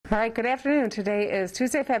All right, good afternoon. Today is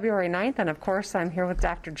Tuesday, February 9th, and of course I'm here with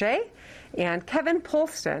Dr. J and Kevin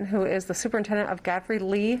Polston, who is the superintendent of Godfrey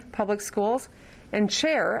Lee Public Schools and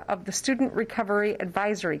chair of the Student Recovery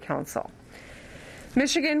Advisory Council.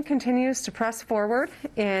 Michigan continues to press forward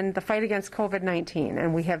in the fight against COVID-19,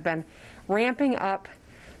 and we have been ramping up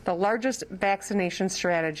the largest vaccination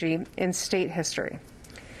strategy in state history.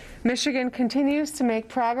 Michigan continues to make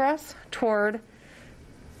progress toward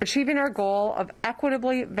achieving our goal of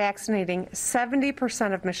equitably vaccinating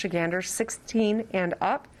 70% of Michiganders 16 and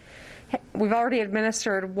up. We've already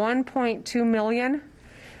administered 1.2 million,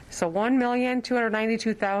 so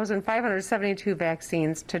 1,292,572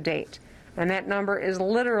 vaccines to date. And that number is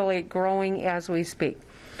literally growing as we speak.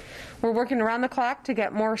 We're working around the clock to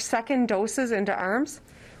get more second doses into arms,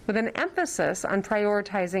 with an emphasis on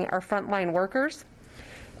prioritizing our frontline workers,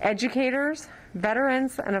 educators,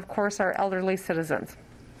 veterans, and of course our elderly citizens.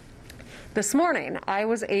 This morning, I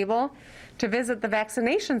was able to visit the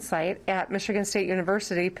vaccination site at Michigan State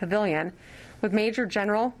University Pavilion with Major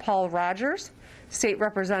General Paul Rogers, State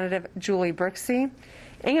Representative Julie Brixey,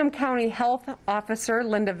 Ingham County Health Officer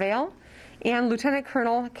Linda Vale, and Lieutenant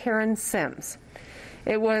Colonel Karen Sims.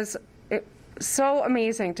 It was so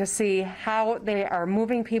amazing to see how they are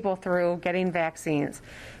moving people through getting vaccines.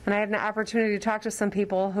 And I had an opportunity to talk to some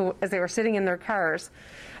people who, as they were sitting in their cars,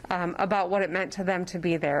 about what it meant to them to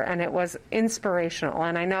be there, and it was inspirational.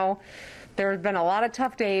 And I know there have been a lot of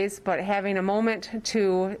tough days, but having a moment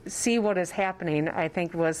to see what is happening, I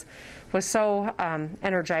think was so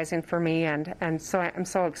energizing for me, and so I'm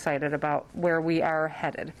so excited about where we are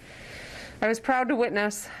headed. I was proud to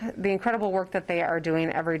witness the incredible work that they are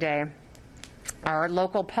doing every day. Our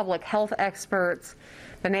local public health experts,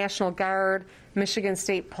 the National Guard, Michigan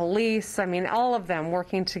State Police, I mean, all of them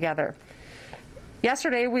working together.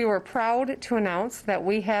 Yesterday, we were proud to announce that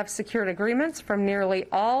we have secured agreements from nearly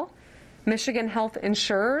all Michigan health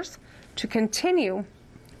insurers to continue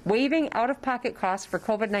waiving out-of-pocket costs for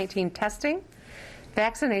COVID-19 testing,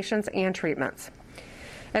 vaccinations, and treatments.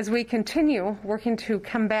 As we continue working to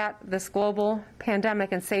combat this global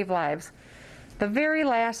pandemic and save lives, the very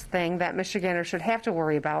last thing that Michiganders should have to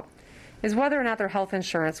worry about is whether or not their health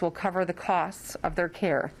insurance will cover the costs of their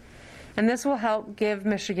care. And this will help give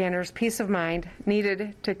Michiganders peace of mind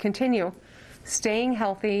needed to continue staying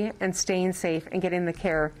healthy and staying safe and getting the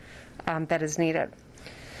care that is needed.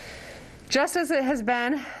 Just as it has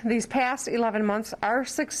been these past 11 months, our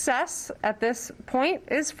success at this point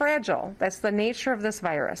is fragile. That's the nature of this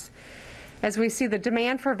virus. As we see the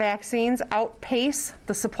demand for vaccines outpace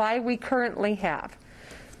the supply we currently have,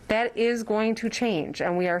 that is going to change,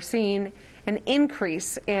 and we are seeing an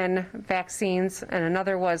increase in vaccines, and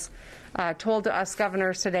another was told to us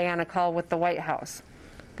governors today on a call with the White House.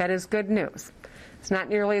 That is good news. It's not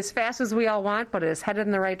nearly as fast as we all want, but it is headed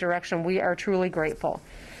in the right direction. We are truly grateful,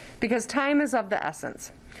 because time is of the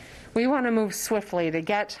essence. We want to move swiftly to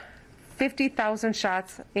get 50,000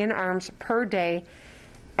 shots in arms per day,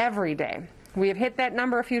 every day. We have hit that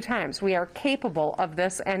number a few times. We are capable of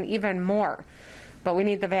this and even more. But we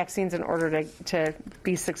need the vaccines in order to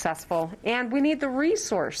be successful, and we need the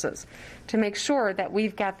resources to make sure that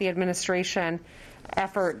we've got the administration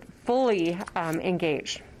effort fully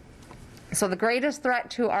engaged. So the greatest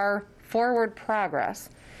threat to our forward progress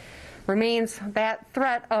remains that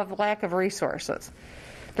threat of lack of resources.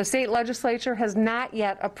 The state legislature has not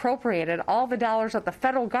yet appropriated all the dollars that the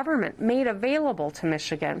federal government made available to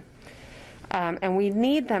Michigan, and we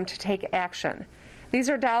need them to take action. These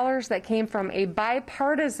are dollars that came from a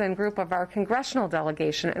bipartisan group of our congressional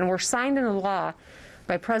delegation and were signed into law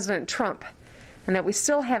by President Trump, and that we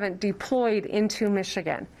still haven't deployed into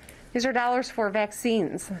Michigan. These are dollars for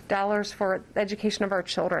vaccines, dollars for education of our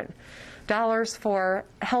children, dollars for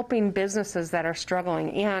helping businesses that are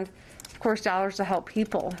struggling, and of course dollars to help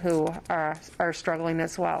people who are struggling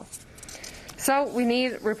as well. So we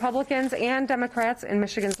need Republicans and Democrats in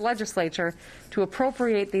Michigan's legislature to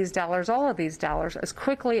appropriate these dollars, all of these dollars, as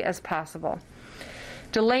quickly as possible.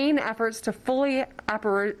 Delaying efforts to fully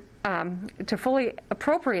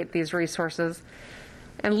appropriate these resources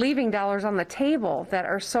and leaving dollars on the table that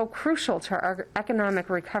are so crucial to our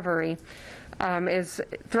economic recovery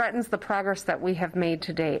threatens the progress that we have made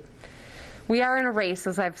to date. We are in a race,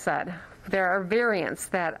 as I've said. There are variants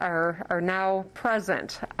that are now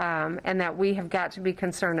present, and that we have got to be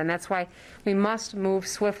concerned, and that's why we must move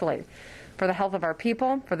swiftly for the health of our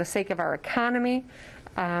people, for the sake of our economy,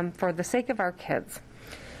 for the sake of our kids.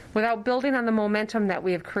 Without building on the momentum that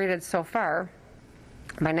we have created so far,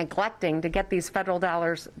 by neglecting to get these federal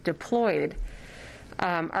dollars deployed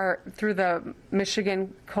through the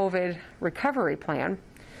Michigan COVID recovery plan,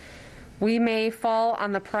 We may fall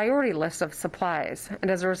on the priority list of supplies,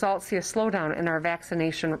 and as a result see a slowdown in our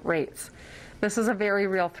vaccination rates. This is a very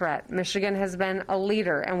real threat. Michigan has been a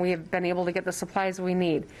leader, and we have been able to get the supplies we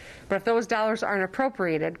need. But if those dollars aren't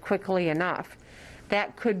appropriated quickly enough,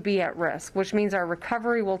 that could be at risk, which means our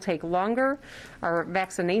recovery will take longer, our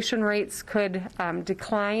vaccination rates could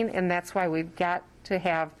decline, and that's why we've got to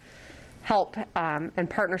have help and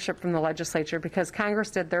partnership from the legislature, because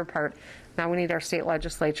Congress did their part. Now we need our state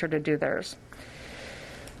legislature to do theirs.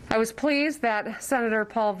 I was pleased that Senator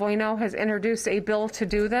Paul Voino has introduced a bill to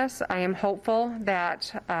do this. I am hopeful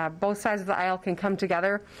that both sides of the aisle can come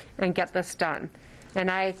together and get this done. And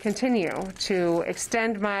I continue to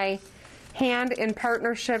extend my hand in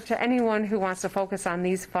partnership to anyone who wants to focus on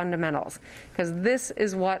these fundamentals, because this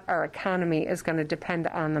is what our economy is going to depend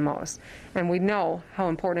on the most. And we know how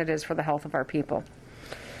important it is for the health of our people.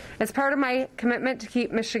 As part of my commitment to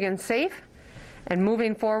keep Michigan safe and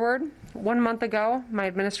moving forward, 1 month ago, my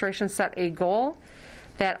administration set a goal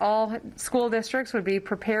that all school districts would be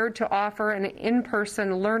prepared to offer an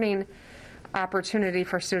in-person learning opportunity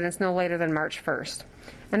for students no later than March 1st,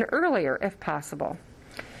 and earlier if possible.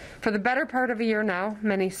 For the better part of a year now,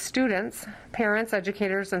 many students, parents,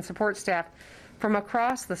 educators, and support staff from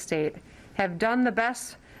across the state have done the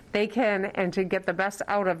best they can and to get the best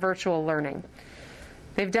out of virtual learning.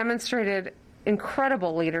 They've demonstrated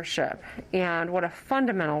incredible leadership and what a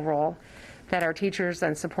fundamental role that our teachers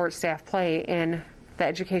and support staff play in the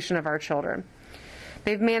education of our children.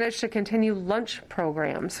 They've managed to continue lunch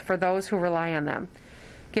programs for those who rely on them,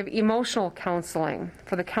 give emotional counseling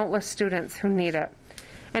for the countless students who need it,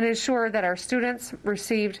 and ensure that our students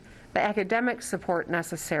received the academic support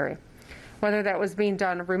necessary, whether that was being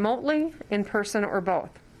done remotely, in person, or both.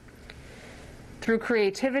 Through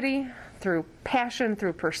creativity, through passion,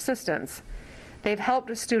 through persistence, they've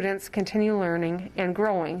helped students continue learning and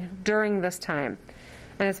growing during this time.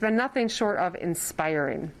 And it's been nothing short of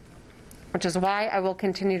inspiring, which is why I will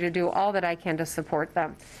continue to do all that I can to support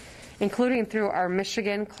them, including through our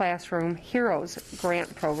Michigan Classroom Heroes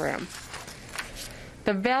grant program.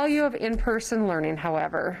 The value of in-person learning,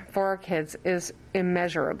 however, for our kids is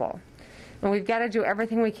immeasurable. And we've got to do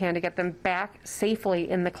everything we can to get them back safely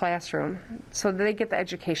in the classroom so that they get the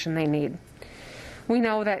education they need. We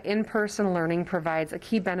know that in-person learning provides a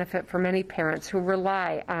key benefit for many parents who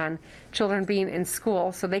rely on children being in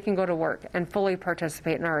school so they can go to work and fully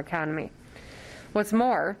participate in our economy. What's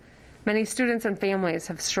more, many students and families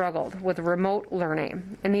have struggled with remote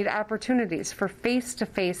learning and need opportunities for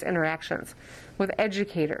face-to-face interactions with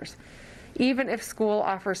educators, even if school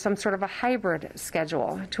offers some sort of a hybrid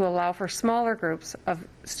schedule to allow for smaller groups of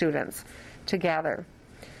students to gather.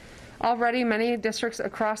 Already, many districts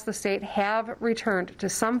across the state have returned to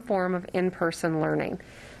some form of in-person learning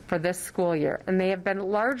for this school year, and they have been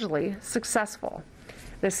largely successful.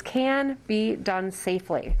 This can be done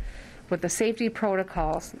safely with the safety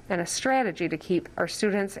protocols and a strategy to keep our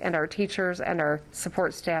students and our teachers and our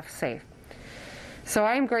support staff safe. So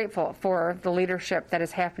I am grateful for the leadership that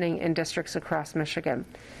is happening in districts across Michigan.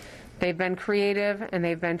 They've been creative and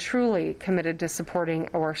they've been truly committed to supporting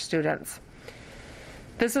our students.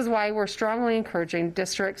 This is why we're strongly encouraging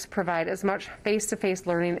districts provide as much face-to-face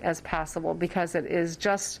learning as possible, because it is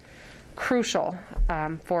just crucial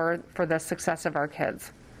for the success of our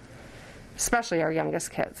kids, especially our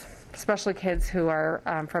youngest kids, especially kids who are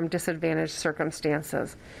from disadvantaged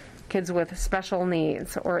circumstances, kids with special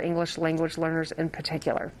needs or English language learners in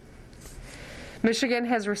particular. Michigan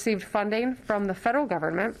has received funding from the federal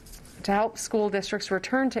government to help school districts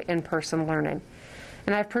return to in-person learning,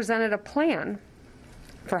 and I've presented a plan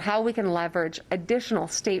for how we can leverage additional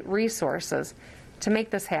state resources to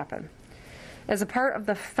make this happen. As a part of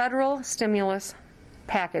the federal stimulus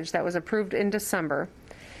package that was approved in December,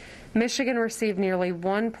 Michigan received nearly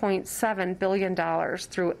 $1.7 billion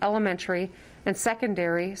through elementary and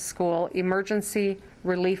secondary school emergency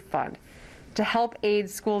relief fund to help aid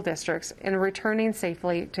school districts in returning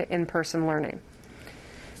safely to in-person learning.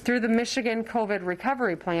 Through the Michigan COVID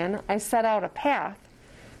recovery plan, I set out a path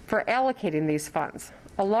for allocating these funds,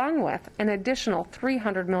 along with an additional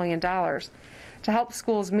 $300 million to help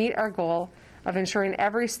schools meet our goal of ensuring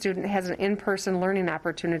every student has an in-person learning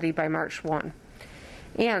opportunity by March 1,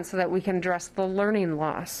 and so that we can address the learning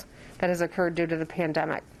loss that has occurred due to the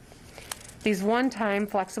pandemic. These one-time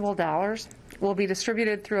flexible dollars will be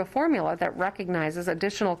distributed through a formula that recognizes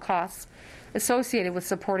additional costs associated with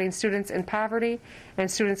supporting students in poverty and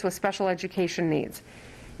students with special education needs,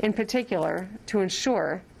 in particular to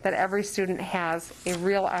ensure that every student has a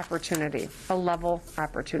real opportunity, a level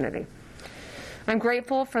opportunity. I'm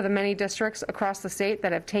grateful for the many districts across the state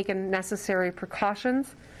that have taken necessary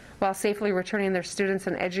precautions, while safely returning their students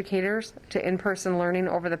and educators to in-person learning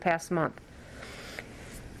over the past month.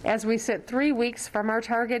 As we sit 3 weeks from our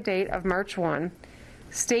target date of March 1,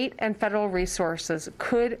 state and federal resources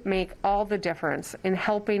could make all the difference in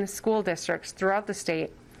helping school districts throughout the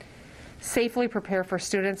state safely prepare for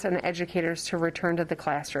students and educators to return to the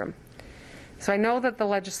classroom. So I know that the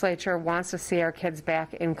legislature wants to see our kids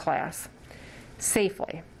back in class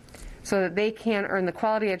safely so that they can earn the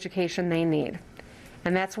quality education they need.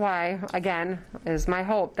 And that's why, again, it is my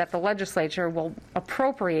hope that the legislature will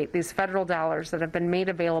appropriate these federal dollars that have been made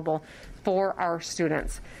available for our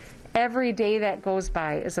students. Every day that goes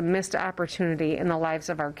by is a missed opportunity in the lives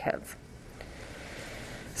of our kids.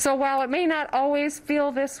 So while it may not always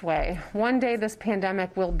feel this way, one day this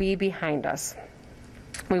pandemic will be behind us.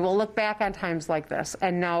 We will look back on times like this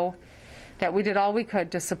and know that we did all we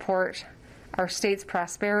could to support our state's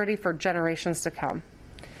prosperity for generations to come.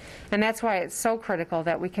 And that's why it's so critical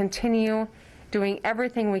that we continue doing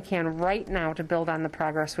everything we can right now to build on the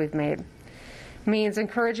progress we've made. It means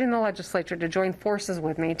encouraging the legislature to join forces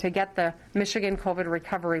with me to get the Michigan COVID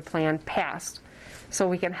recovery plan passed so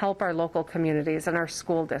we can help our local communities and our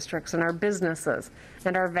school districts and our businesses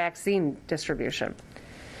and our vaccine distribution.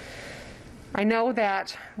 I know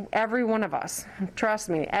that every one of us, trust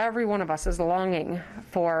me, every one of us is longing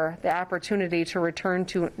for the opportunity to return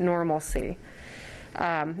to normalcy.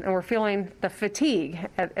 And we're feeling the fatigue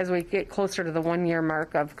as we get closer to the 1-year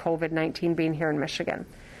mark of COVID-19 being here in Michigan.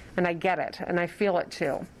 And I get it, and I feel it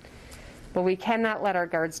too. But we cannot let our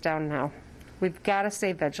guards down now. We've got to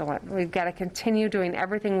stay vigilant. We've got to continue doing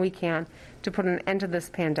everything we can to put an end to this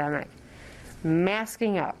pandemic.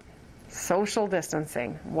 Masking up, social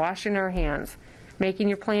distancing, washing our hands, making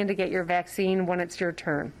your plan to get your vaccine when it's your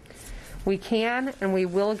turn. We can and we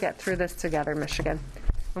will get through this together, Michigan.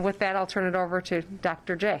 And with that, I'll turn it over to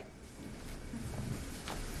Dr. J.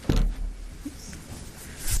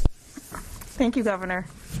 Thank you, Governor.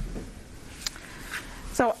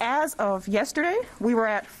 So as of yesterday, we were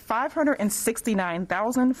at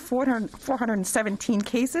 569,417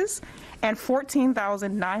 cases and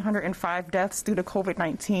 14,905 deaths due to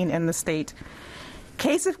COVID-19 in the state.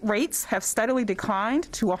 Case rates have steadily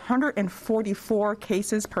declined to 144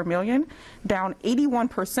 cases per million, down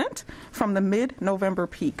 81% from the mid-November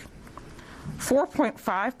peak.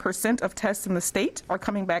 4.5% of tests in the state are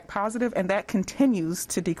coming back positive, and that continues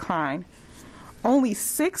to decline. Only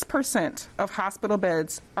 6% of hospital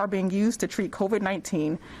beds are being used to treat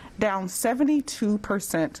COVID-19, down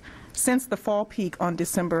 72% since the fall peak on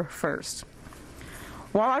December 1st.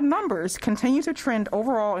 While our numbers continue to trend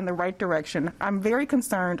overall in the right direction, I'm very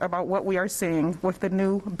concerned about what we are seeing with the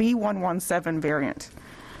new B.1.1.7 variant.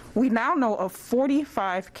 We now know of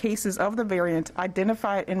 45 cases of the variant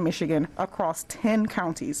identified in Michigan across 10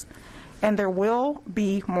 counties, and there will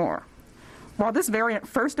be more. While this variant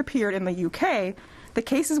first appeared in the UK, the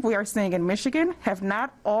cases we are seeing in Michigan have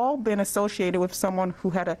not all been associated with someone who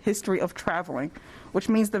had a history of traveling, which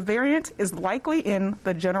means the variant is likely in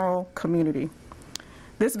the general community.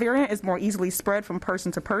 This variant is more easily spread from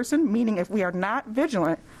person to person, meaning if we are not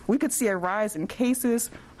vigilant, we could see a rise in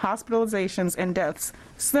cases, hospitalizations, and deaths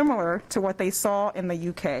similar to what they saw in the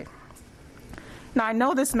UK. Now, I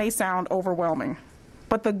know this may sound overwhelming,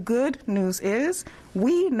 but the good news is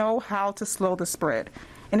we know how to slow the spread.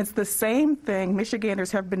 And it's the same thing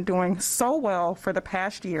Michiganders have been doing so well for the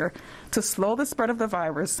past year to slow the spread of the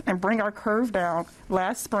virus and bring our curve down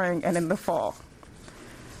last spring and in the fall.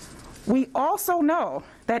 We also know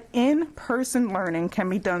that in-person learning can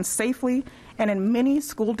be done safely, and in many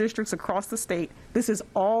school districts across the state, this is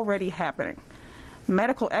already happening.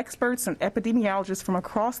 Medical experts and epidemiologists from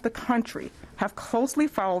across the country have closely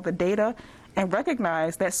followed the data and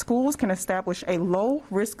recognize that schools can establish a low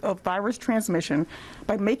risk of virus transmission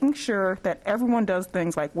by making sure that everyone does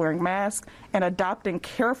things like wearing masks and adopting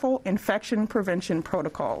careful infection prevention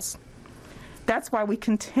protocols. That's why we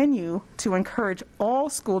continue to encourage all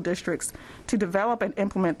school districts to develop and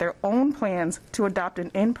implement their own plans to adopt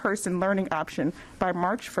an in-person learning option by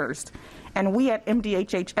March 1st. And we at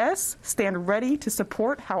MDHHS stand ready to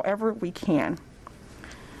support however we can.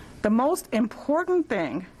 The most important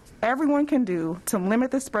thing everyone can do to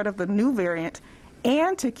limit the spread of the new variant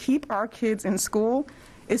and to keep our kids in school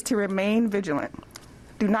is to remain vigilant.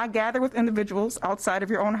 Do not gather with individuals outside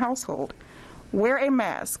of your own household. Wear a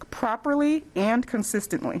mask properly and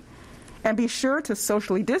consistently, and be sure to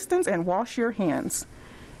socially distance and wash your hands.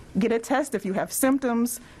 Get a test if you have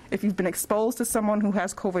symptoms, if you've been exposed to someone who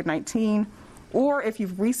has COVID-19, or if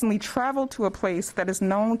you've recently traveled to a place that is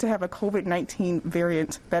known to have a COVID-19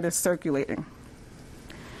 variant that is circulating.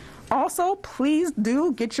 Also, please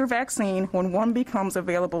do get your vaccine when one becomes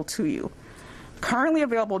available to you. Currently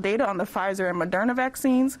available data on the Pfizer and Moderna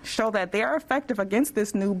vaccines show that they are effective against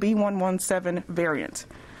this new B.1.1.7 variant.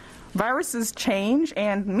 Viruses change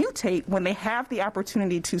and mutate when they have the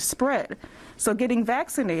opportunity to spread. So getting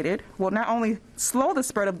vaccinated will not only slow the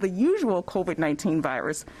spread of the usual COVID-19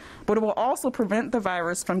 virus, but it will also prevent the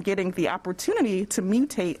virus from getting the opportunity to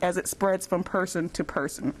mutate as it spreads from person to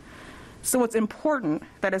person. So it's important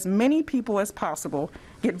that as many people as possible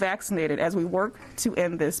get vaccinated as we work to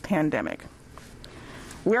end this pandemic.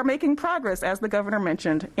 We are making progress, as the governor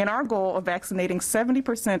mentioned, in our goal of vaccinating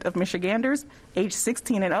 70% of Michiganders age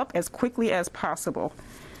 16 and up as quickly as possible.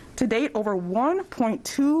 To date, over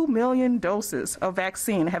 1.2 million doses of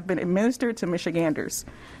vaccine have been administered to Michiganders.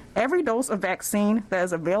 Every dose of vaccine that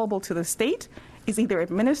is available to the state is either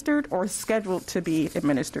administered or scheduled to be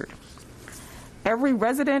administered. Every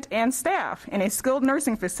resident and staff in a skilled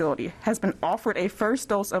nursing facility has been offered a first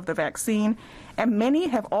dose of the vaccine, and many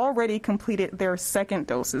have already completed their second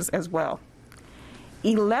doses as well.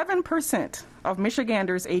 11% of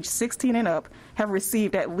Michiganders aged 16 and up have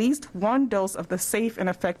received at least one dose of the safe and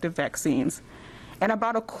effective vaccines, and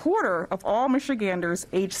about a quarter of all Michiganders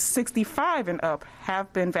aged 65 and up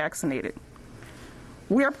have been vaccinated.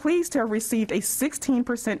 We are pleased to have received a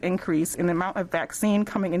 16% increase in the amount of vaccine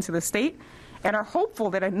coming into the state, and are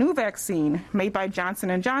hopeful that a new vaccine made by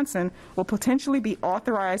Johnson & Johnson will potentially be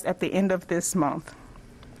authorized at the end of this month.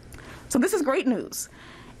 So this is great news.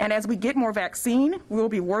 And as we get more vaccine, we will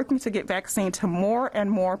be working to get vaccine to more and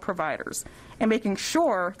more providers and making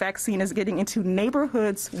sure vaccine is getting into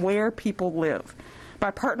neighborhoods where people live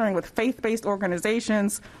by partnering with faith-based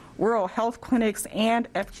organizations, rural health clinics,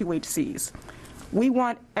 and FQHCs. We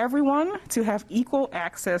want everyone to have equal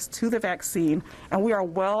access to the vaccine, and we are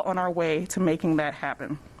well on our way to making that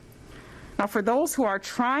happen. Now, for those who are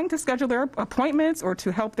trying to schedule their appointments or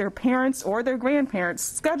to help their parents or their grandparents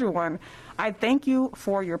schedule one, I thank you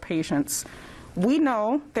for your patience. We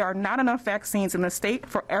know there are not enough vaccines in the state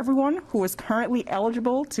for everyone who is currently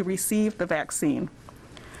eligible to receive the vaccine.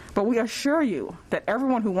 But we assure you that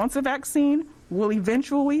everyone who wants a vaccine will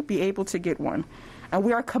eventually be able to get one. And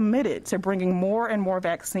we are committed to bringing more and more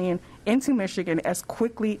vaccine into Michigan as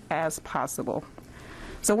quickly as possible.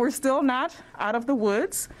 So we're still not out of the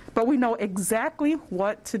woods, but we know exactly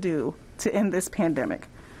what to do to end this pandemic.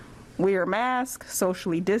 Wear a mask,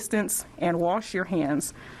 socially distance, and wash your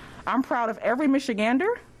hands. I'm proud of every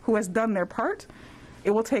Michigander who has done their part.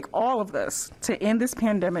 It will take all of this to end this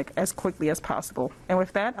pandemic as quickly as possible. And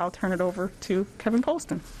with that, I'll turn it over to Kevin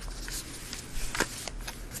Polston.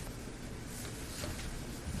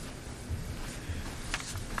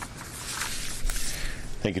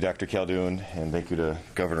 Thank you, Dr. Caldoun, and thank you to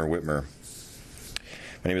Governor Whitmer.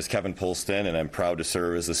 My name is Kevin Polston, and I'm proud to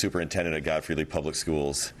serve as the superintendent at Godfrey Lee Public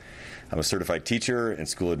Schools. I'm a certified teacher and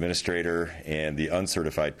school administrator and the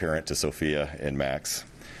uncertified parent to Sophia and Max.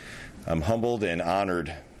 I'm humbled and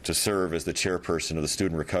honored to serve as the chairperson of the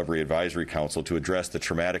Student Recovery Advisory Council to address the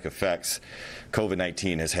traumatic effects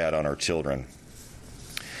COVID-19 has had on our children.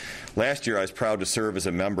 Last year, I was proud to serve as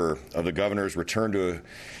a member of the Governor's Return to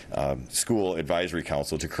School Advisory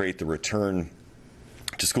Council to create the Return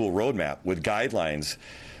to School Roadmap with guidelines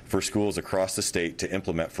for schools across the state to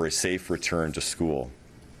implement for a safe return to school.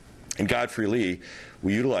 In Godfrey Lee,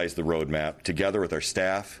 we utilized the roadmap together with our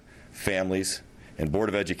staff, families, and Board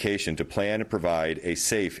of Education to plan and provide a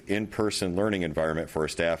safe in-person learning environment for our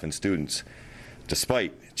staff and students.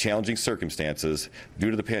 Despite challenging circumstances due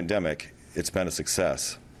to the pandemic, it's been a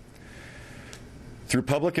success. Through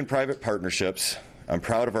public and private partnerships, I'm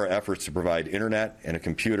proud of our efforts to provide internet and a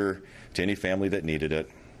computer to any family that needed it,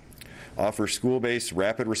 offer school-based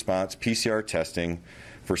rapid response PCR testing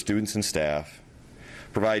for students and staff,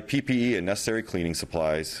 provide PPE and necessary cleaning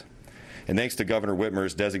supplies, and thanks to Governor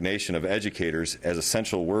Whitmer's designation of educators as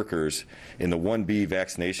essential workers in the 1B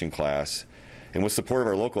vaccination class, and with support of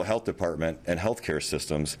our local health department and healthcare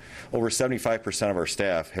systems, over 75% of our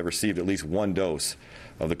staff have received at least one dose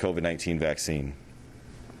of the COVID-19 vaccine.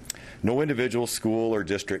 No individual, school, or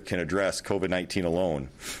district can address COVID-19 alone.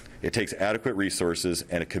 It takes adequate resources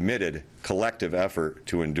and a committed, collective effort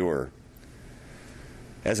to endure.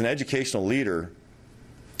 As an educational leader,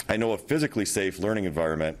 I know a physically safe learning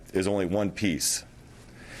environment is only one piece.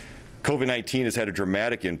 COVID-19 has had a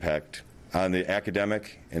dramatic impact on the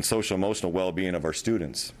academic and social-emotional well-being of our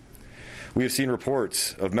students. We have seen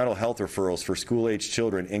reports of mental health referrals for school-age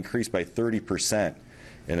children increase by 30%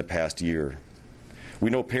 in the past year. We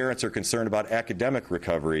know parents are concerned about academic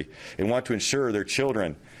recovery and want to ensure their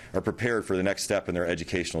children are prepared for the next step in their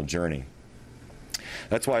educational journey.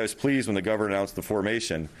 That's why I was pleased when the governor announced the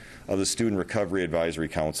formation of the Student Recovery Advisory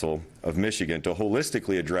Council of Michigan to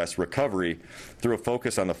holistically address recovery through a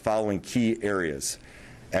focus on the following key areas: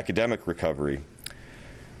 academic recovery,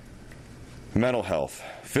 mental health,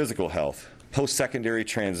 physical health, post-secondary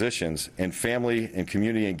transitions, and family and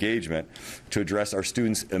community engagement to address our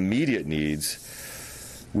students' immediate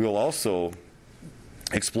needs. We will also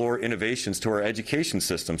explore innovations to our education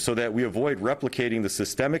system so that we avoid replicating the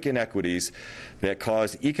systemic inequities that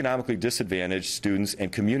cause economically disadvantaged students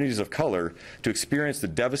and communities of color to experience the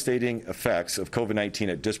devastating effects of COVID-19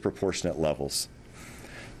 at disproportionate levels.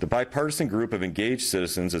 The bipartisan group of engaged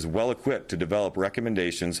citizens is well equipped to develop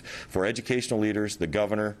recommendations for educational leaders, the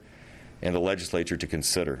governor, and the legislature to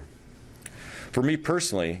consider. For me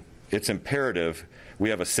personally, it's imperative we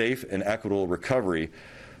have a safe and equitable recovery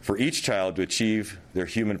for each child to achieve their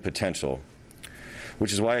human potential,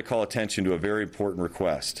 which is why I call attention to a very important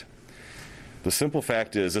request. The simple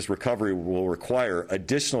fact is this recovery will require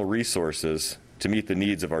additional resources to meet the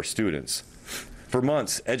needs of our students. For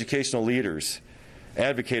months, educational leaders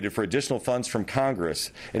advocated for additional funds from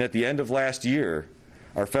Congress, and at the end of last year,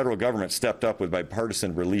 our federal government stepped up with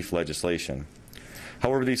bipartisan relief legislation.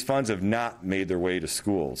 However, these funds have not made their way to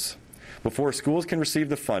schools. Before schools can receive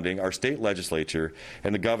the funding, our state legislature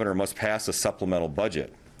and the governor must pass a supplemental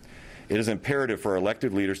budget. It is imperative for our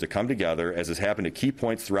elected leaders to come together, as has happened at key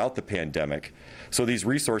points throughout the pandemic, so these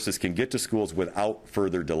resources can get to schools without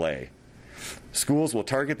further delay. Schools will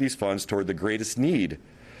target these funds toward the greatest need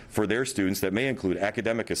for their students that may include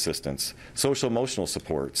academic assistance, social-emotional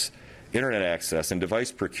supports, internet access and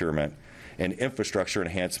device procurement, and infrastructure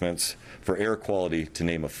enhancements for air quality, to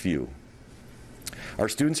name a few. Our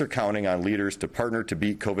students are counting on leaders to partner to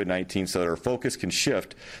beat COVID-19 so that our focus can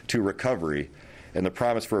shift to recovery and the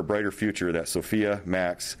promise for a brighter future that Sophia,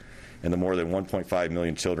 Max, and the more than 1.5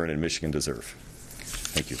 million children in Michigan deserve.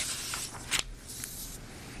 Thank you.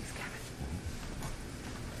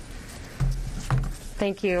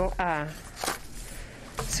 Thank you,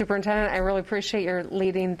 Superintendent. I really appreciate your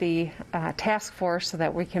leading the task force so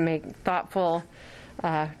that we can make thoughtful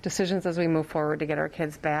decisions as we move forward to get our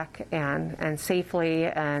kids back and safely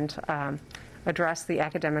and address the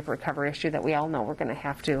academic recovery issue that we all know we're going to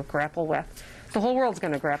have to grapple with. The whole world's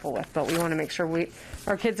going to grapple with, but we want to make sure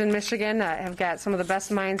our kids in Michigan have got some of the best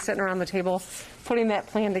minds sitting around the table putting that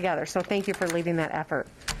plan together. So thank you for leading that effort.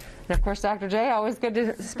 And of course, Dr. J, always good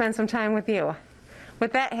to spend some time with you.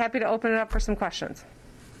 With that, happy to open it up for some questions.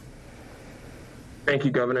 Thank you,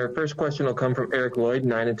 Governor. First question will come from Eric Lloyd,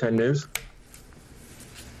 9 and 10 News.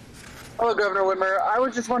 Hello, Governor Whitmer. I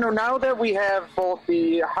was just wondering, now that we have both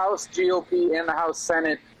the House GOP and the House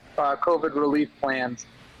Senate COVID relief plans,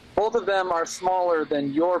 both of them are smaller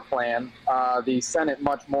than your plan, the Senate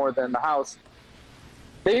much more than the House.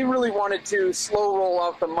 They really wanted to slow roll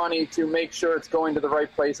out the money to make sure it's going to the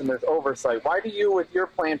right place and there's oversight. Why do you, with your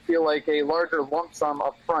plan, feel like a larger lump sum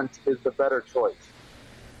up front is the better choice?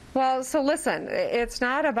 Well, so listen, it's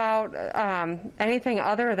not about anything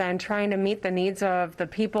other than trying to meet the needs of the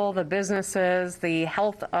people, the businesses, the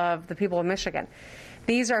health of the people of Michigan.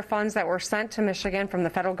 These are funds that were sent to Michigan from the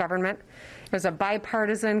federal government. It was a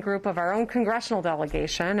bipartisan group of our own congressional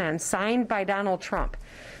delegation and signed by Donald Trump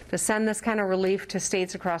to send this kind of relief to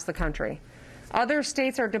states across the country. Other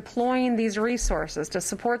states are deploying these resources to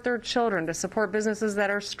support their children, to support businesses that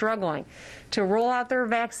are struggling, to roll out their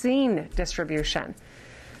vaccine distribution.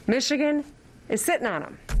 Michigan is sitting on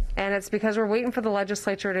them, and it's because we're waiting for the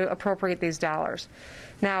legislature to appropriate these dollars.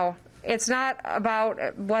 Now, it's not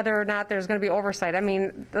about whether or not there's going to be oversight. I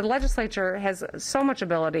mean, the legislature has so much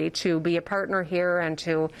ability to be a partner here and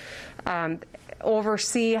to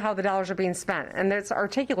oversee how the dollars are being spent, and it's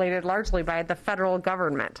articulated largely by the federal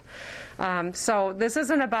government. So this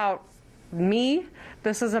isn't about me.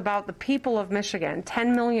 This is about the people of Michigan,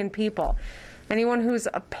 10 million people. Anyone who's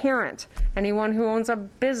a parent, anyone who owns a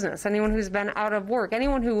business, anyone who's been out of work,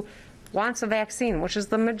 anyone who wants a vaccine, which is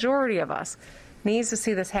the majority of us, needs to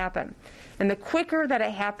see this happen. And the quicker that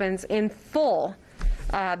it happens in full,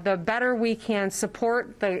 the better we can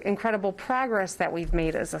support the incredible progress that we've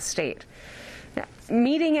made as a state. Now,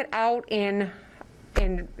 meeting it out in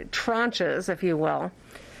tranches, if you will,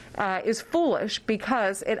 is foolish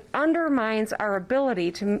because it undermines our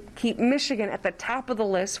ability to keep Michigan at the top of the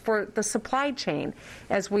list for the supply chain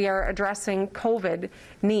as we are addressing COVID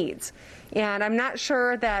needs. And I'm not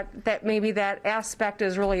sure that maybe that aspect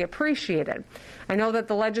is really appreciated. I know that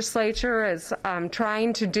the legislature is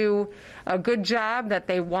trying to do a good job, that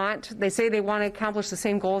they say they want to accomplish the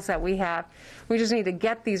same goals that we have. We just need to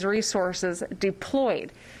get these resources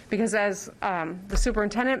deployed because, as the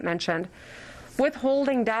superintendent mentioned,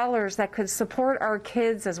 withholding dollars that could support our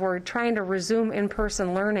kids as we're trying to resume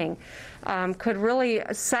in-person learning could really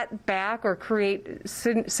set back or create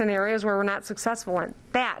scenarios where we're not successful in.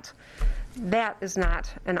 That is not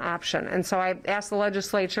an option. And so I asked the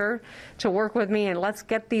legislature to work with me, and let's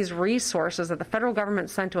get these resources that the federal government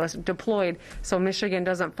sent to us deployed so Michigan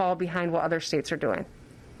doesn't fall behind what other states are doing.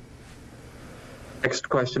 Next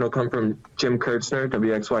question will come from Jim Kurtzner,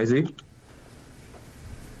 WXYZ.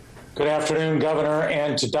 Good afternoon, Governor,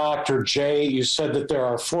 and to Dr. J. You said that there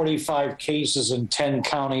are 45 cases in 10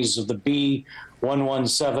 counties of the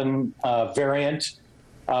B117 variant.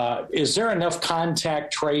 Is there enough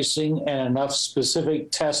contact tracing and enough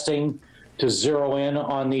specific testing to zero in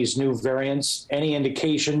on these new variants? Any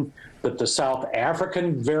indication that the South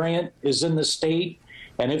African variant is in the state?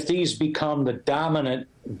 And if these become the dominant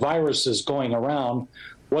viruses going around,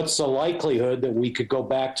 what's the likelihood that we could go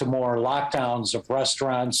back to more lockdowns of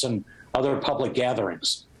restaurants and other public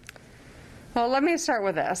gatherings? Well, let me start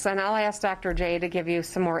with this, and I'll ask Dr. J to give you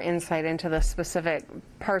some more insight into the specific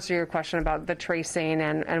parts of your question about the tracing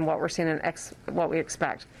and what we're seeing and what we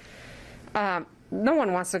expect. No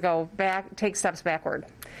one wants to go back, take steps backward,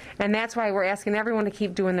 and that's why we're asking everyone to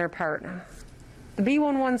keep doing their part. The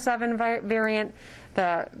B117 variant,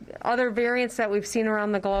 the other variants that we've seen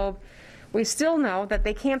around the globe, we still know that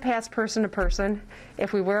they can't pass person to person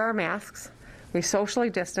if we wear our masks, we socially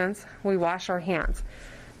distance, we wash our hands.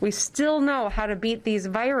 We still know how to beat these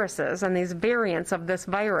viruses and these variants of this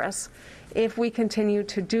virus if we continue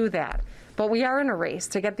to do that. But we are in a race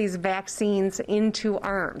to get these vaccines into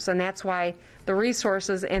arms, and that's why the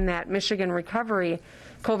resources in that Michigan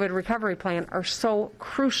COVID recovery plan are so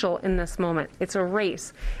crucial in this moment. It's a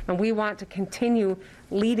race, and we want to continue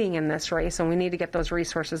leading in this race, and we need to get those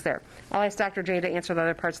resources there. I'll ask Dr. J to answer the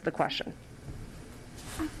other parts of the question.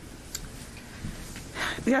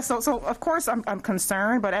 Yeah, so of course I'm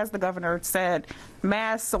concerned, but as the governor said,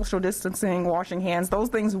 masks, social distancing, washing hands, those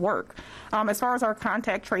things work. As far as our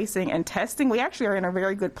contact tracing and testing, we actually are in a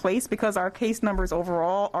very good place because our case numbers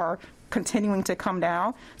overall are continuing to come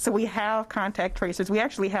down. So we have contact tracers. We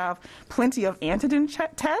actually have plenty of antigen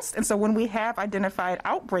tests. And so when we have identified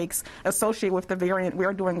outbreaks associated with the variant, we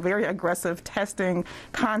are doing very aggressive testing,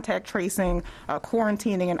 contact tracing,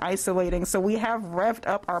 quarantining, and isolating. So we have revved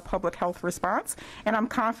up our public health response. And I'm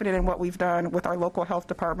confident in what we've done with our local health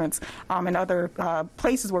departments and other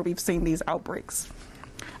places where we've seen these outbreaks.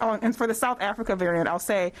 Oh, and for the South Africa variant, I'll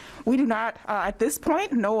say we do not, at this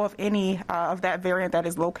point, know of any of that variant that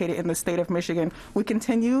is located in the state of Michigan. We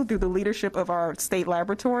continue, through the leadership of our state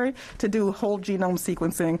laboratory, to do whole genome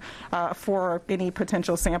sequencing for any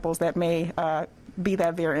potential samples that may be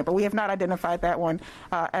that variant. But we have not identified that one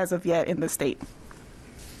as of yet in the state.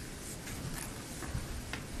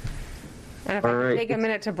 And if I can take a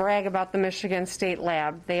minute to brag about the Michigan State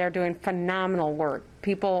Lab, they are doing phenomenal work.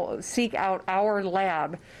 People seek out our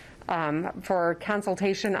lab for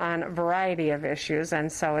consultation on a variety of issues,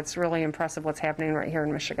 and so it's really impressive what's happening right here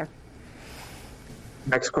in Michigan.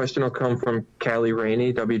 Next question will come from Callie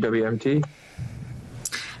Rainey, WWMT.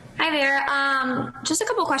 Hi there. Just a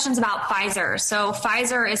couple questions about Pfizer. So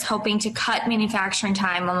Pfizer is hoping to cut manufacturing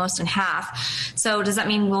time almost in half. So does that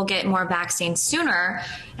mean we'll get more vaccines sooner?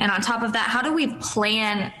 And on top of that, how do we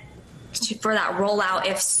plan for that rollout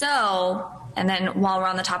if so? And then while we're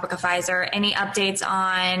on the topic of Pfizer, any updates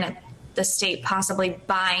on the state possibly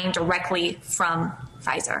buying directly from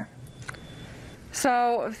Pfizer?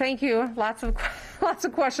 So thank you. Lots of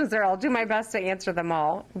questions there. I'll do my best to answer them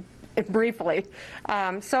all briefly.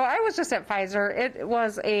 So I was just at Pfizer. It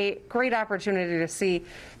was a great opportunity to see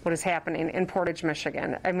what is happening in Portage,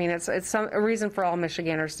 Michigan. I mean, it's a reason for all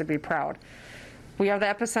Michiganders to be proud. We are the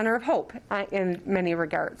epicenter of hope in many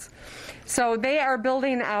regards. So they are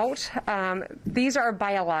building out, these are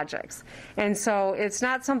biologics. And so it's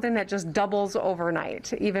not something that just doubles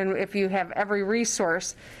overnight, even if you have every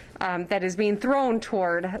resource that is being thrown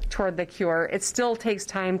toward the cure. It still takes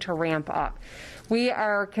time to ramp up. We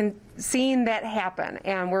are seeing that happen,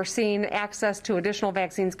 and we're seeing access to additional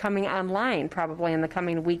vaccines coming online probably in the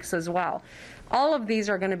coming weeks as well. All of these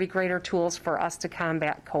are going to be greater tools for us to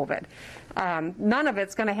combat COVID. None of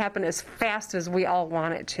it's going to happen as fast as we all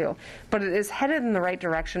want it to, but it is headed in the right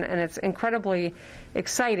direction, and it's incredibly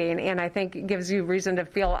exciting, and I think it gives you reason to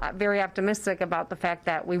feel very optimistic about the fact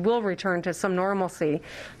that we will return to some normalcy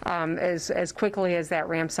as quickly as that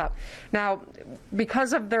ramps up. Now,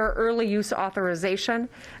 because of their early use authorization,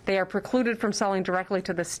 they are precluded from selling directly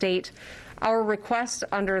to the state. Our request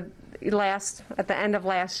under at the end of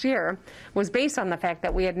last year was based on the fact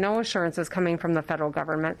that we had no assurances coming from the federal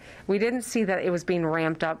government. We didn't see that it was being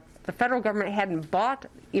ramped up. The federal government hadn't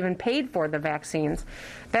even paid for the vaccines.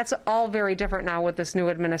 That's all very different now with this new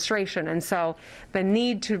administration. And so the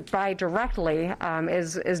need to buy directly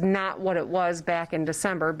is not what it was back in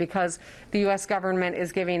December, because the U.S. government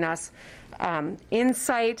is giving us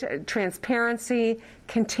insight, transparency,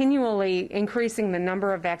 continually increasing the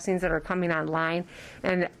number of vaccines that are coming online,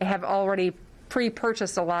 and have already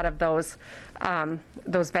pre-purchased a lot of those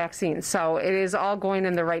vaccines. So it is all going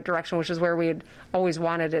in the right direction, which is where we had always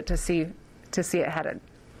wanted it to see it headed.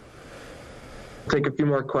 Take a few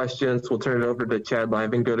more questions. We'll turn it over to Chad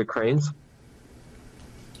Live and go to Cranes.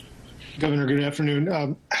 Governor, good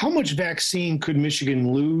afternoon. How much vaccine could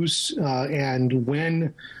Michigan lose, and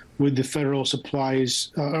when would the federal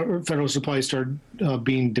supplies start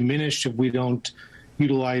being diminished if we don't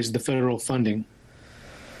utilize the federal funding?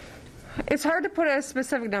 It's hard to put a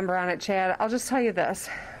specific number on it, Chad. I'll just tell you this.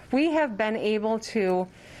 We have been able to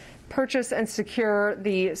purchase and secure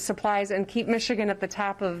the supplies and keep Michigan at the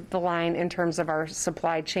top of the line in terms of our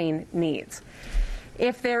supply chain needs.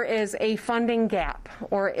 If there is a funding gap,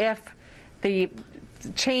 or if the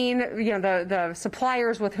chain, the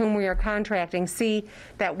suppliers with whom we are contracting see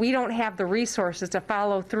that we don't have the resources to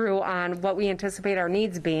follow through on what we anticipate our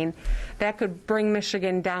needs being, that could bring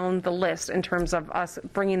Michigan down the list in terms of us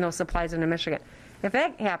bringing those supplies into Michigan. If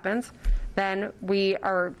that happens, then we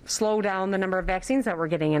are slow down the number of vaccines that we're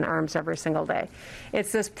getting in arms every single day.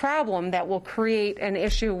 It's this problem that will create an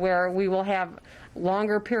issue where we will have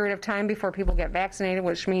longer period of time before people get vaccinated,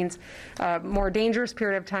 which means more dangerous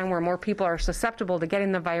period of time where more people are susceptible to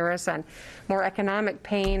getting the virus, and more economic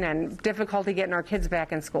pain and difficulty getting our kids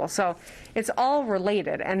back in school. So it's all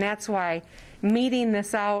related, and that's why meeting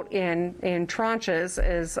this out in tranches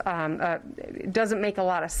doesn't make a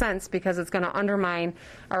lot of sense, because it's going to undermine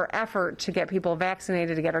our effort to get people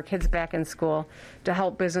vaccinated, to get our kids back in school, to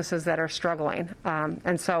help businesses that are struggling.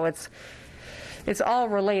 And so it's all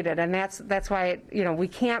related, and that's why we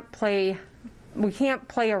can't play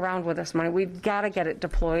around with this money. We've got to get it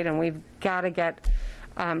deployed, and we've got to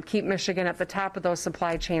keep Michigan at the top of those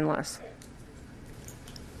supply chain lists.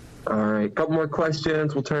 All right, a couple more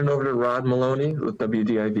questions. We'll turn it over to Rod Maloney with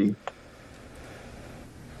WDIV.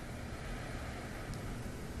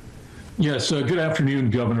 Yes, good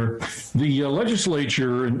afternoon, Governor. The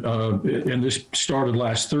legislature, and this started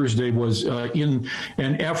last Thursday, was in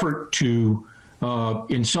an effort to,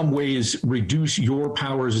 in some ways, reduce your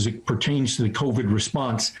powers as it pertains to the COVID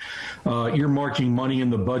response, earmarking money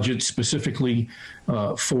in the budget specifically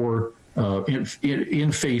for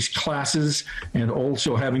in-face classes, and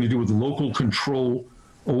also having to do with local control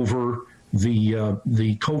over the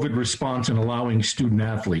COVID response and allowing student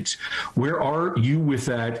athletes. Where are you with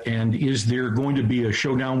that, and is there going to be a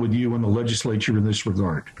showdown with you and the legislature in this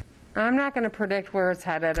regard? I'm not going to predict where it's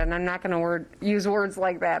headed, and I'm not going to use words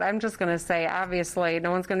like that. I'm just going to say, obviously,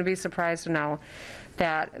 no one's going to be surprised to know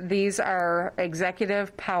that these are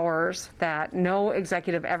executive powers that no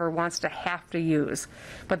executive ever wants to have to use,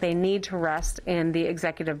 but they need to rest in the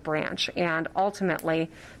executive branch. And ultimately,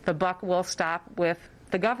 the buck will stop with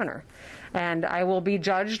the governor. And I will be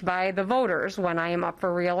judged by the voters when I am up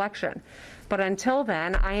for re-election. But until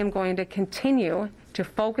then, I am going to continue to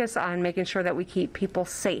focus on making sure that we keep people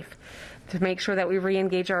safe, to make sure that we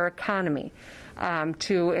re-engage our economy,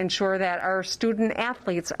 to ensure that our student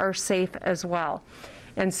athletes are safe as well.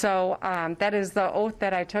 And so that is the oath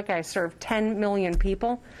that I took. I served 10 million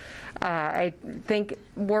people. I think,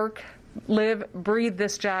 work, live, breathe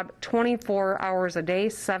this job 24 hours a day,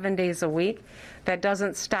 7 days a week. That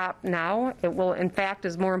doesn't stop now. It will, in fact,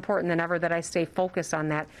 is more important than ever that I stay focused on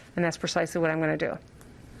that, and that's precisely what I'm going to do.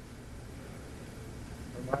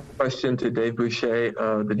 Question to Dave Boucher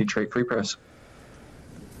of the Detroit Free Press.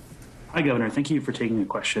 Hi, Governor. Thank you for taking the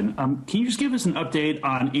question. Can you just give us an update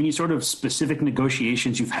on any sort of specific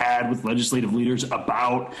negotiations you've had with legislative leaders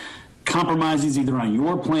about compromises either on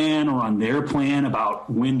your plan or on their plan about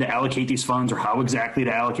when to allocate these funds or how exactly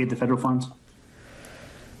to allocate the federal funds?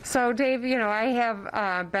 So, Dave, I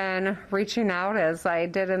have been reaching out, as I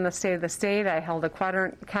did in the State of the State. I held a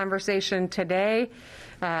quadrant conversation today,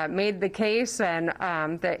 made the case, and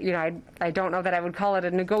that I don't know that I would call it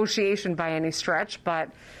a negotiation by any stretch, but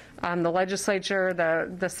the legislature,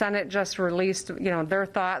 the Senate just released their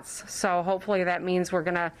thoughts. So hopefully that means we're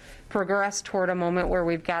going to progress toward a moment where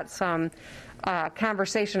we've got some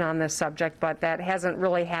conversation on this subject, but that hasn't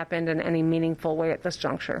really happened in any meaningful way at this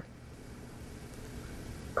juncture.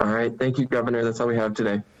 All right. Thank you, Governor. That's all we have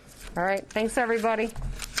today. All right. Thanks, everybody.